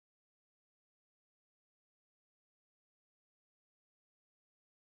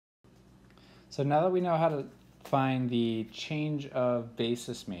So now that we know how to find the change of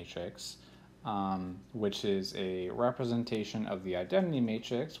basis matrix, which is a representation of the identity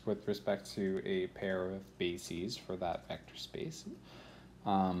matrix with respect to a pair of bases for that vector space,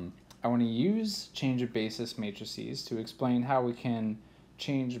 I want to use change of basis matrices to explain how we can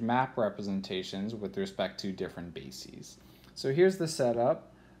change map representations with respect to different bases. So here's the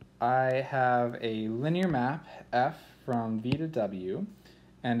setup. I have a linear map F from V to W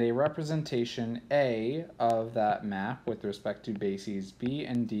and a representation A of that map with respect to bases B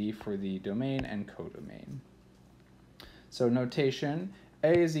and D for the domain and codomain. So notation,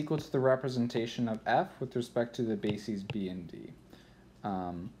 A is equal to the representation of F with respect to the bases B and D.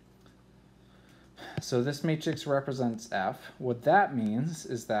 So this matrix represents F. What that means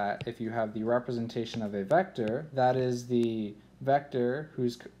is that if you have the representation of a vector, that is the vector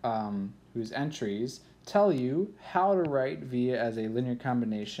whose entries tell you how to write V as a linear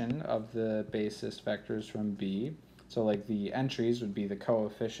combination of the basis vectors from B. So like the entries would be the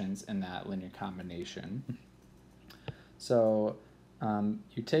coefficients in that linear combination. So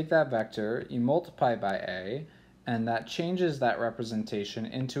you take that vector, you multiply by A, and that changes that representation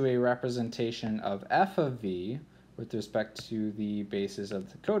into a representation of f of v with respect to the basis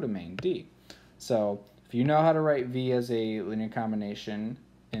of the codomain D. So if you know how to write v as a linear combination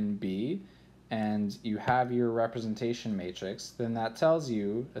in B, and you have your representation matrix, then that tells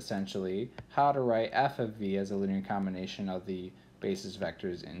you, essentially, how to write f of v as a linear combination of the basis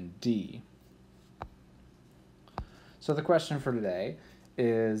vectors in D. So the question for today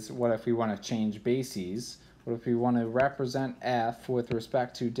is, what if we want to change bases? What if we want to represent f with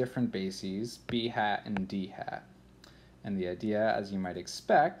respect to different bases, b hat and d hat? And the idea, as you might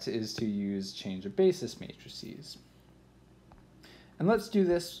expect, is to use change of basis matrices. And let's do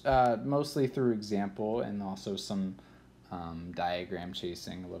this mostly through example and also some diagram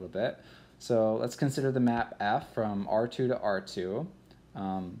chasing a little bit. So let's consider the map F from R2 to R2.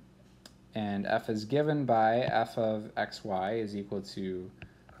 And F is given by f of xy is equal to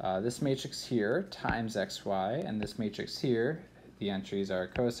this matrix here times xy, and this matrix here, the entries are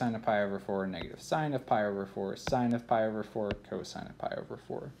cosine of pi over 4, negative sine of pi over 4, sine of pi over 4, cosine of pi over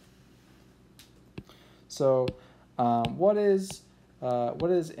 4. So what is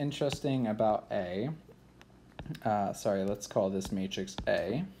interesting about A? Sorry, let's call this matrix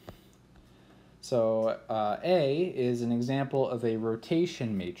A. So A is an example of a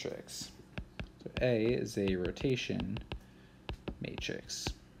rotation matrix. So A is a rotation matrix.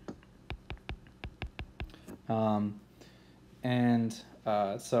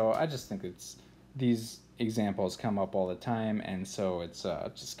 So I just think these examples come up all the time, and so it's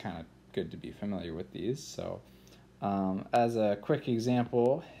just kind of good to be familiar with these. So as a quick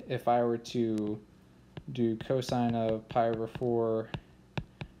example, if I were to do cosine of pi over 4,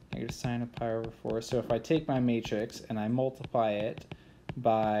 negative sine of pi over 4, so if I take my matrix and I multiply it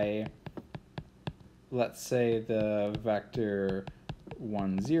by, let's say, the vector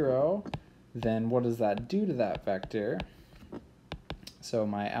 1, 0, then what does that do to that vector? So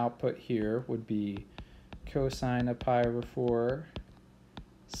my output here would be cosine of pi over 4,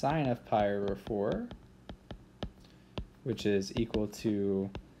 sine of pi over 4, which is equal to,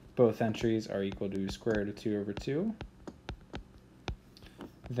 both entries are equal to square root of 2 over 2.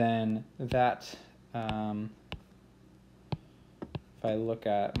 Then that, if I look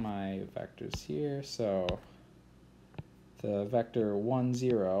at my vectors here, so the vector 1,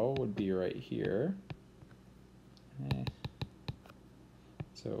 0 would be right here. Okay.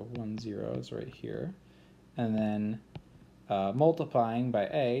 So 1, 0 is right here. And then multiplying by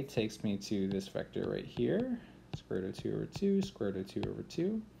A takes me to this vector right here, square root of 2 over 2, square root of 2 over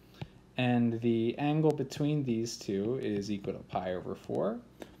 2. And the angle between these two is equal to pi over 4.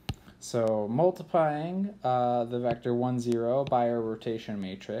 So multiplying the vector 1, 0 by a rotation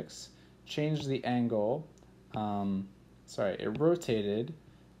matrix changed the angle, it rotated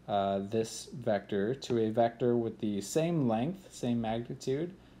this vector to a vector with the same length, same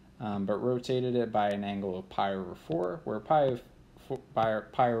magnitude, but rotated it by an angle of pi over 4, where pi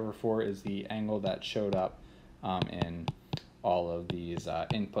over 4 is the angle that showed up in all of these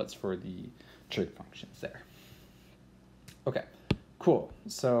inputs for the trig functions there. Okay, cool.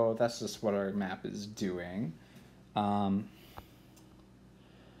 So that's just what our map is doing.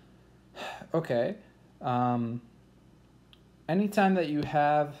 Okay. Anytime that you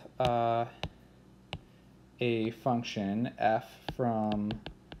have a function f from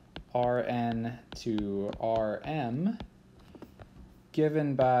Rn to Rm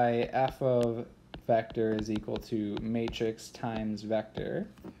given by f of vector is equal to matrix times vector,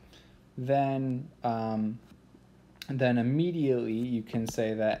 then then immediately you can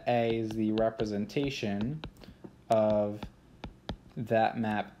say that A is the representation of that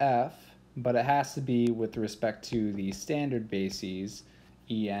map F, but it has to be with respect to the standard bases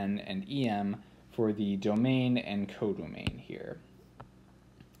En and Em for the domain and codomain here.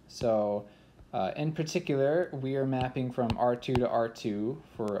 So in particular, we are mapping from R2 to R2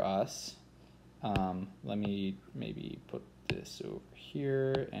 for us. Let me maybe put this over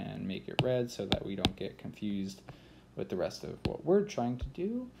here and make it red so that we don't get confused with the rest of what we're trying to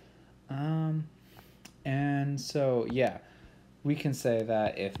do. And so, yeah, we can say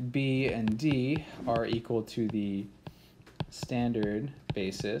that if B and D are equal to the standard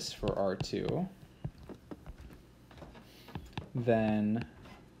basis for R2, then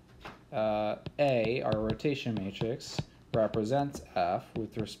A, our rotation matrix, represents F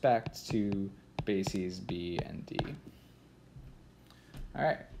with respect to bases B and D. All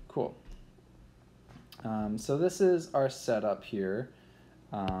right, cool. So this is our setup here.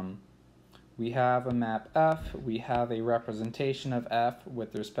 We have a map F, we have a representation of F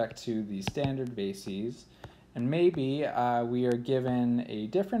with respect to the standard bases, and maybe we are given a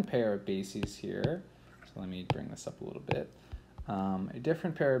different pair of bases here. So let me bring this up a little bit. A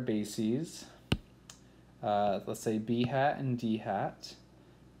different pair of bases, let's say B hat and D hat.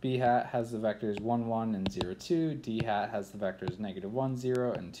 B hat has the vectors 1, 1, and 0, 2. D hat has the vectors -1,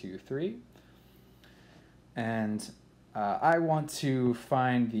 0, and 2, 3. And I want to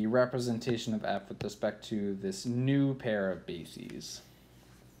find the representation of F with respect to this new pair of bases.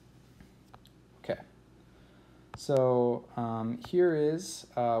 Okay. So here is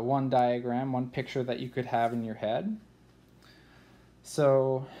one diagram, one picture that you could have in your head.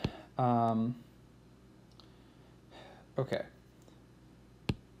 So, okay.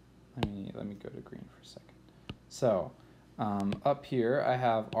 Let me go to green for a second. So, up here I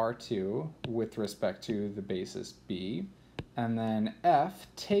have R2 with respect to the basis B, and then F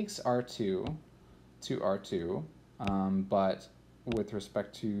takes R2 to R2, but with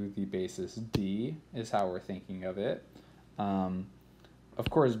respect to the basis D is how we're thinking of it. Of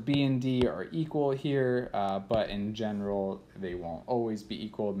course, B and D are equal here, but in general, they won't always be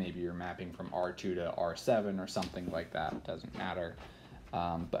equal. Maybe you're mapping from R2 to R7 or something like that. It doesn't matter.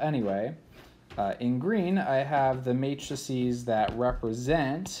 But anyway, in green, I have the matrices that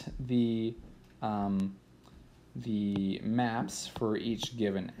represent the maps for each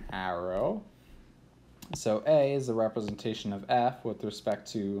given arrow. So A is the representation of F with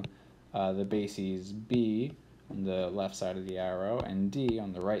respect to the bases B on the left side of the arrow and D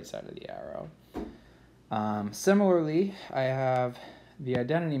on the right side of the arrow. Similarly, I have the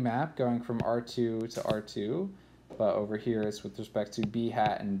identity map going from R2 to R2, but over here it's with respect to B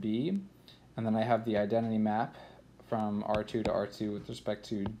hat and B. And then I have the identity map from R2 to R2 with respect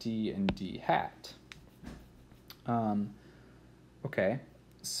to D and D hat. Okay,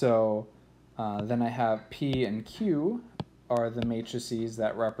 so then I have P and Q are the matrices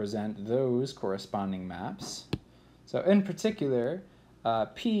that represent those corresponding maps. So in particular,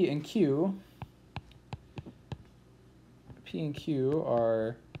 P and Q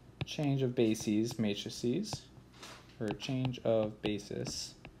are change of bases matrices, or change of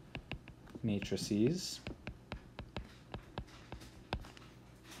basis matrices.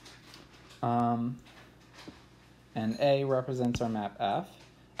 And A represents our map F,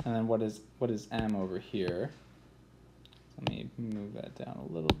 and then what is M over here? Let me move that down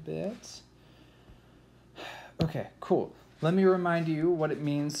a little bit. Okay, cool. Let me remind you what it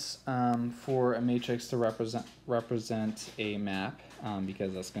means for a matrix to represent a map,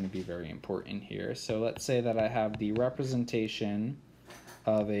 because that's going to be very important here. So let's say that I have the representation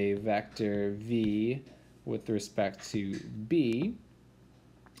of a vector V with respect to B.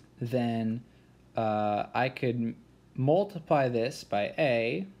 Then I could multiply this by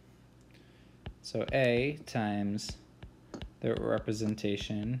A. So A times the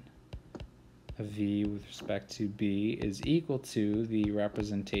representation of V with respect to B is equal to the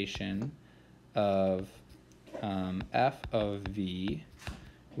representation of F of V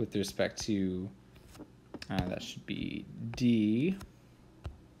with respect to, that should be D.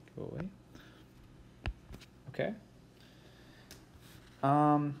 Go away. Okay.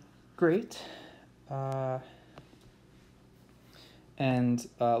 Great. And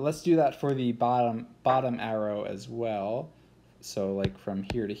let's do that for the bottom arrow as well. So like from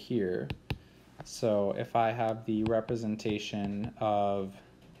here to here. So if I have the representation of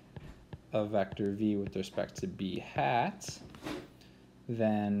a vector V with respect to B hat,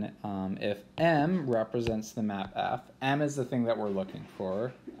 then if M represents the map F, M is the thing that we're looking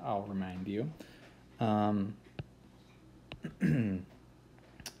for, I'll remind you.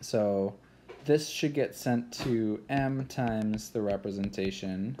 So this should get sent to m times the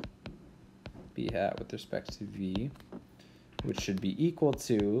representation b hat with respect to v, which should be equal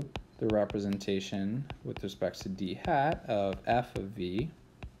to the representation with respect to d hat of f of v.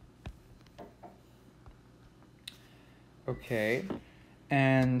 Okay,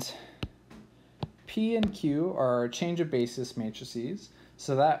 and P and Q are change of basis matrices,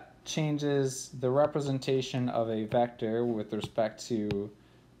 so that changes the representation of a vector with respect to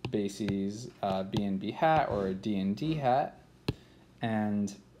bases b and b hat or d and d hat.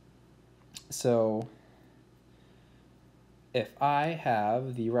 And so if I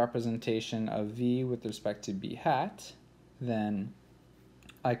have the representation of v with respect to b hat, then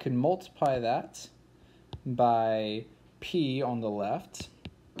I could multiply that by p on the left.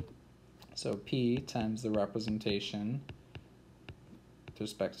 So p times the representation with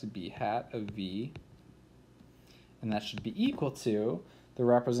respect to b hat of v, and that should be equal to the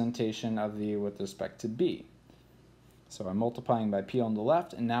representation of v with respect to b. So I'm multiplying by p on the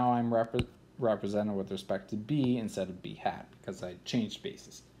left, and now I'm represented with respect to b instead of b hat, because I changed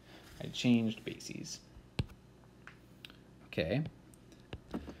bases. Okay.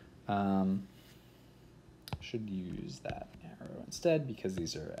 Should use that arrow instead because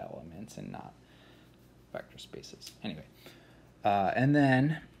these are elements and not vector spaces. Anyway, and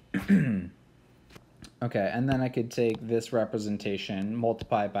then okay, and then I could take this representation,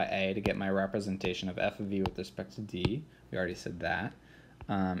 multiply by a to get my representation of f of v with respect to d. We already said that.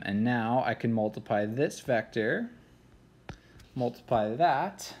 And now I can multiply this vector, multiply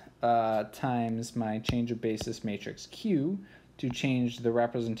that times my change of basis matrix Q to change the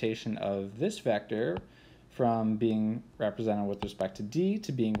representation of this vector from being represented with respect to d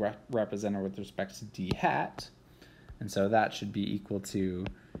to being represented with respect to d hat. And so that should be equal to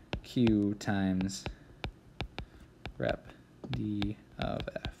Q times rep d of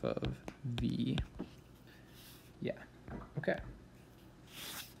f of v. Yeah, okay.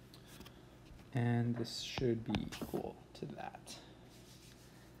 And this should be equal to that.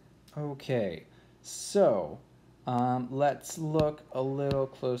 Okay, so let's look a little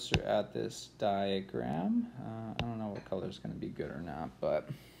closer at this diagram. I don't know what color is going to be good or not, but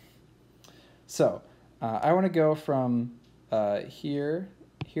so I want to go from here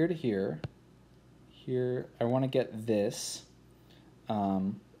to here. Here, I want to get this.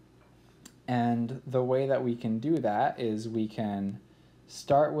 And the way that we can do that is we can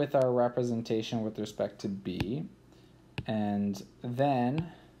start with our representation with respect to b, and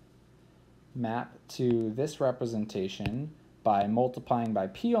then map to this representation by multiplying by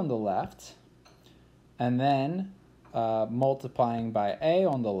p on the left, and then multiplying by a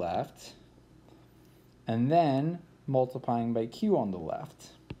on the left, and then multiplying by q on the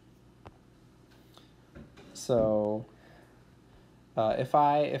left. So if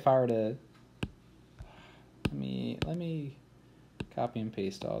I were to let me copy and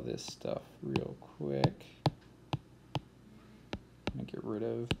paste all this stuff real quick. I'm gonna get rid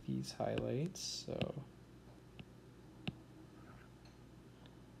of these highlights. So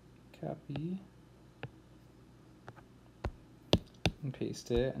copy and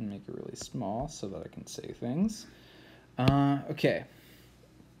paste it and make it really small so that I can say things. Okay.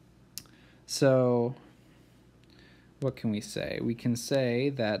 So what can we say? We can say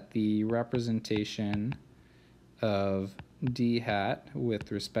that the representation of d hat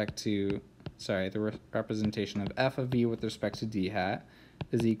with respect to, the representation of f of v with respect to d hat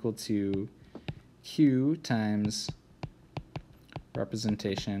is equal to q times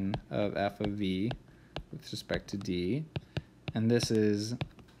representation of f of v with respect to d, and this is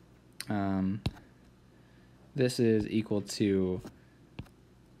equal to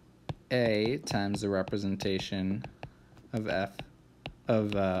a times the representation of f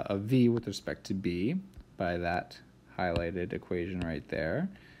of v with respect to b by that highlighted equation right there,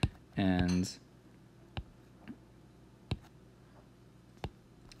 and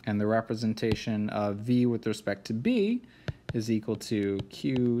the representation of v with respect to b is equal to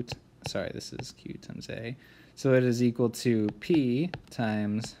this is q times a, so it is equal to p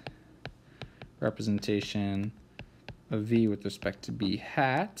times representation of v with respect to b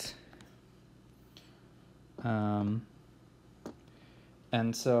hat.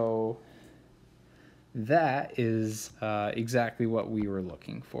 And so that is exactly what we were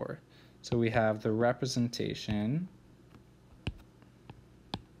looking for. So we have the representation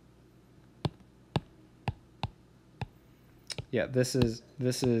this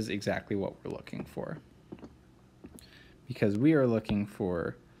is exactly what we're looking for, because we are looking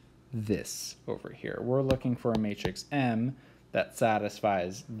for this over here. We're looking for a matrix M that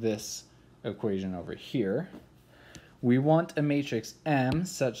satisfies this equation over here. We want a matrix M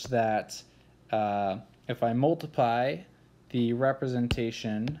such that if I multiply the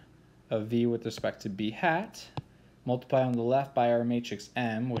representation of V with respect to B hat, multiply on the left by our matrix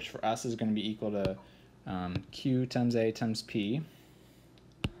M, which for us is going to be equal to Q times A times P,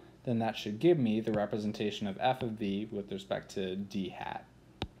 then that should give me the representation of f of V with respect to D hat.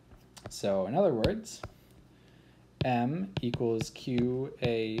 So in other words, M equals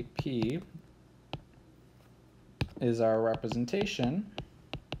QAP is our representation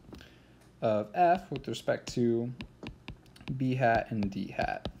of f with respect to B hat and D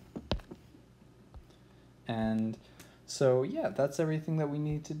hat. And so yeah, that's everything that we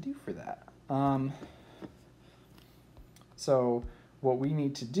need to do for that. So what we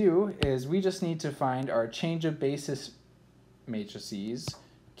need to do is we just need to find our change of basis matrices,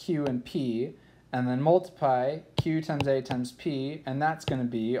 Q and P, and then multiply Q times A times P, and that's going to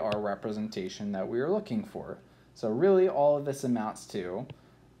be our representation that we are looking for. So really all of this amounts to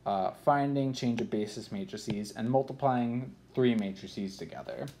finding change of basis matrices and multiplying three matrices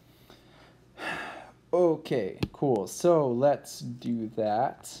together. Okay, cool. So let's do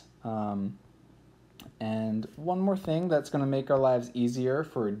that. And one more thing that's going to make our lives easier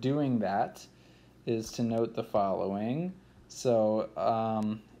for doing that is to note the following. So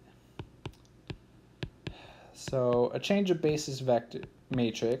a change of basis vector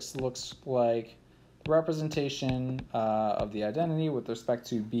matrix looks like the representation of the identity with respect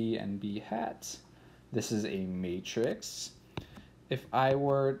to B and B hat. This is a matrix. If I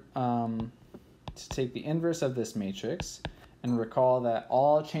were to take the inverse of this matrix and recall that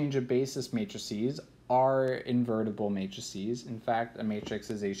all change of basis matrices are invertible matrices. In fact, a matrix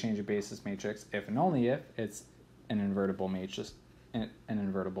is a change of basis matrix if and only if it's an invertible matrix.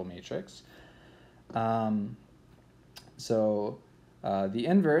 The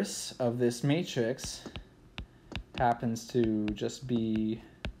inverse of this matrix happens to just be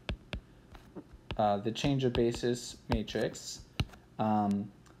the change of basis matrix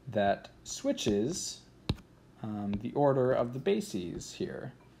that switches the order of the bases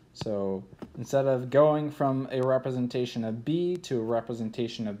here. So instead of going from a representation of B to a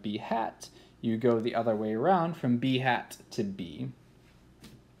representation of B hat, you go the other way around from B hat to B.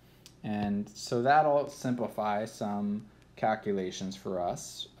 And so that'll simplify some calculations for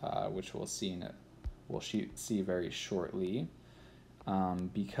us, which we'll see very shortly.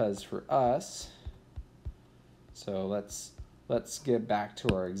 Because for us, so let's get back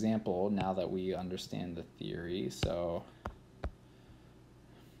to our example now that we understand the theory. So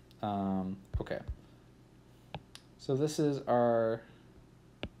okay, so this is our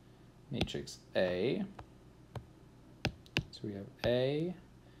matrix A. So we have A,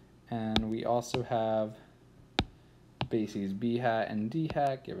 and we also have bases B hat and D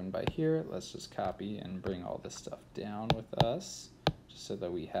hat given by here. Let's just copy and bring all this stuff down with us, just so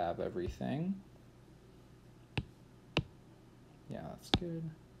that we have everything. Yeah, that's good.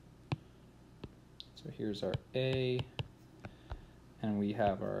 So here's our A, and we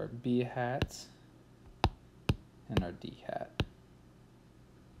have our B hat and our D hat.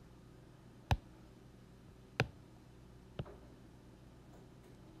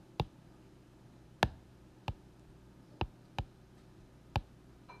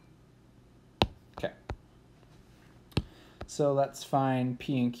 Okay. So let's find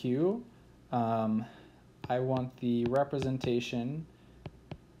P and Q. I want the representation.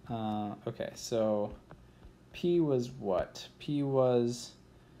 Okay, so P was what? P was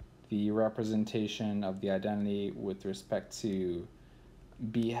the representation of the identity with respect to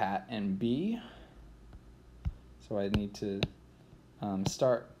B hat and B. So I need to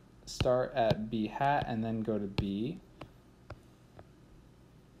start at B hat and then go to B.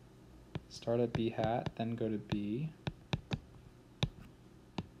 Start at B hat, then go to B.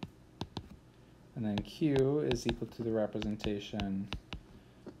 And then Q is equal to the representation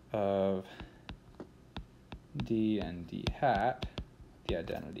of D and D hat, the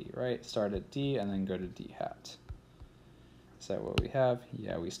identity, right? Start at D and then go to D hat. Is that what we have?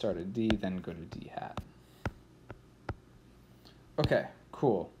 Yeah, we start at D, then go to D hat. Okay,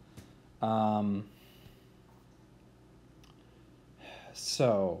 cool.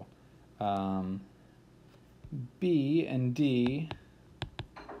 B and D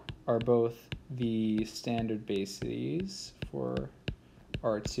are both the standard bases for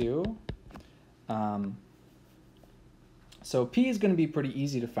R2. So P is going to be pretty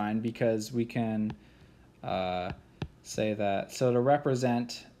easy to find because we can say that, so to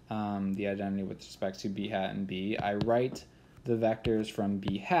represent the identity with respect to B hat and B, I write the vectors from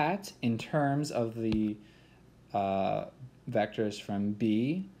B hat in terms of the vectors from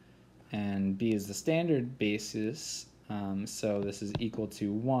B, and B is the standard basis So this is equal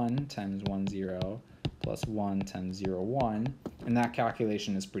to 1 times 1, 0 plus 1 times 0, 1. And that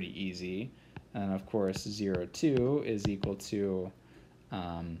calculation is pretty easy. And of course, 0, 2 is equal to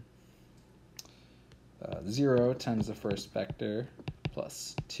 0 times the first vector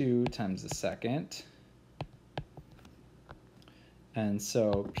plus 2 times the second. And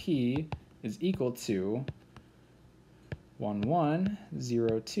so P is equal to 1, 1,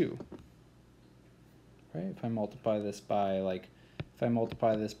 0, 2. Right? If I multiply this by if I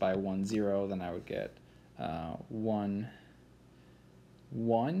multiply this by 1, 0, then I would get 1,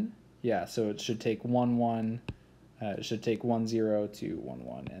 1. Yeah, so it should take 1, 1. It should take 1, 0 to 1,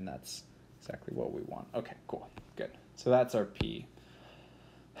 1, and that's exactly what we want. Okay, cool, good. So that's our P.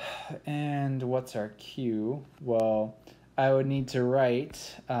 And what's our Q? Well, I would need to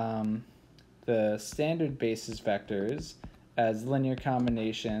write the standard basis vectors as linear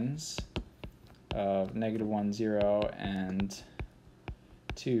combinations of -1, 0 and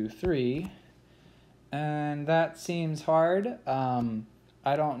 2, 3. And that seems hard.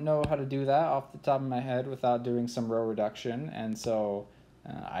 I don't know how to do that off the top of my head without doing some row reduction, and so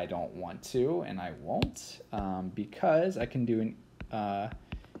I don't want to, and I won't, because I can do an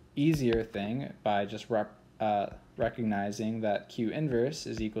easier thing by just recognizing that Q inverse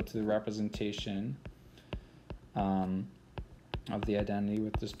is equal to the representation of the identity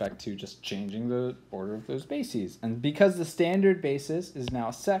with respect to just changing the order of those bases. And because the standard basis is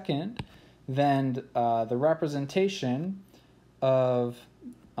now second, then the representation of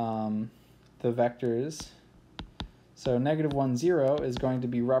the vectors, so -1, 0 is going to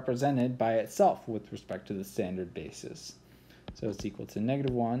be represented by itself with respect to the standard basis. So it's equal to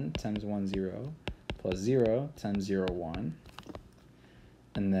 -1 times 1, 0 plus 0 times 0, 1.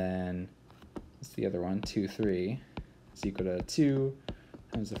 And then, what's the other one? 2, 3 is equal to 2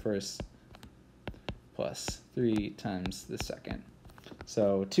 times the first plus 3 times the second.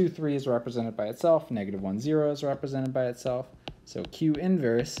 So 2, 3 is represented by itself, -1, 0 is represented by itself. So Q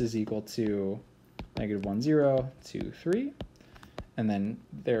inverse is equal to -1, 0, 2, 3. And then,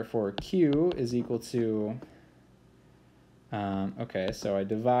 therefore, Q is equal to, okay, so I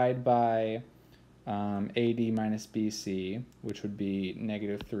divide by AD minus BC, which would be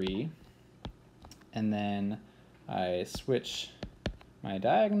 -3. And then I switch my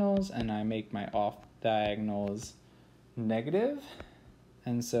diagonals and I make my off diagonals negative.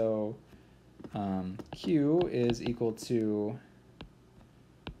 And so Q is equal to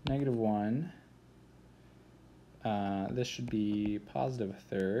 -1. This should be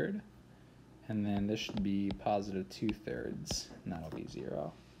 +1/3. And then this should be +2/3. And that'll be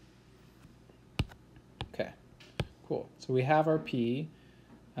 0. Okay, cool. So we have our P,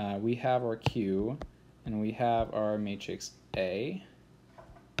 we have our Q, and we have our matrix A,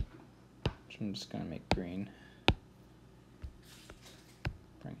 which I'm just going to make green.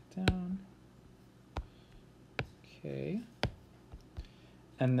 Bring it down. Okay.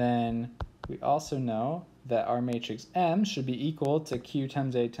 And then we also know that our matrix M should be equal to Q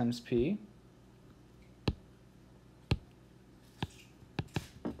times A times P.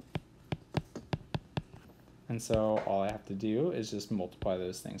 And so all I have to do is just multiply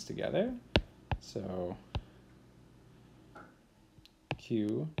those things together. So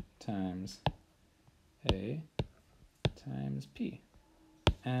Q times A times P.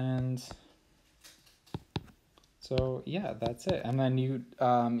 And so yeah, that's it. And then you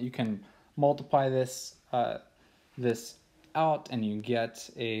can multiply this this out, and you get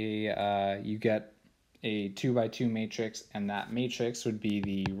a 2x2 matrix, and that matrix would be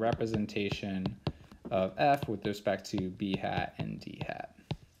the representation of F with respect to B hat and D hat.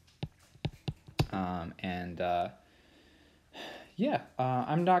 Yeah,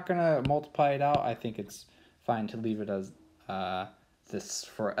 I'm not gonna multiply it out. I think it's fine to leave it as this,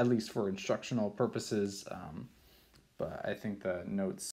 for at least for instructional purposes. But I think the notes